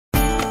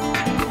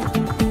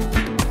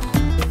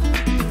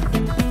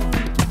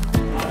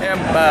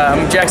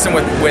I'm Jackson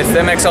with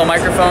MXL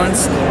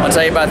microphones. I'll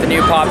tell you about the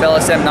new Pop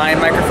LSM9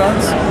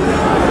 microphones.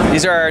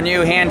 These are our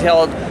new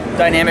handheld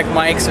dynamic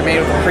mics. They're made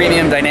with a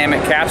premium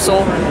dynamic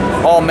capsule,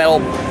 all metal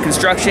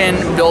construction,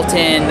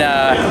 built-in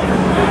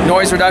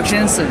noise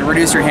reductions to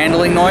reduce your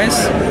handling noise.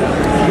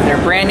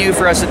 They're brand new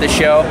for us at the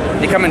show.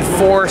 They come in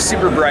 4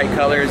 super bright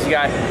colors. You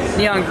got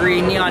neon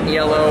green, neon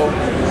yellow,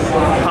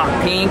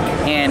 hot pink,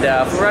 and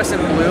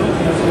fluorescent blue.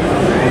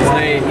 So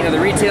they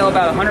retail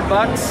about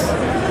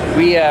 $100.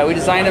 We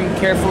designed them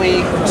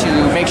carefully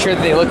to make sure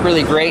that they look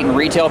really great in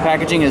retail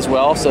packaging as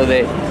well. So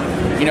they,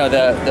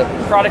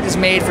 the product is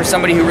made for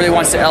somebody who really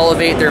wants to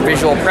elevate their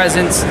visual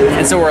presence,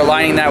 and so we're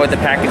aligning that with the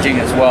packaging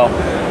as well.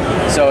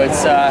 So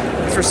it's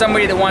for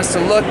somebody that wants to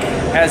look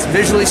as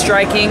visually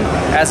striking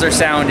as their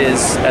sound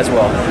is as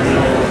well.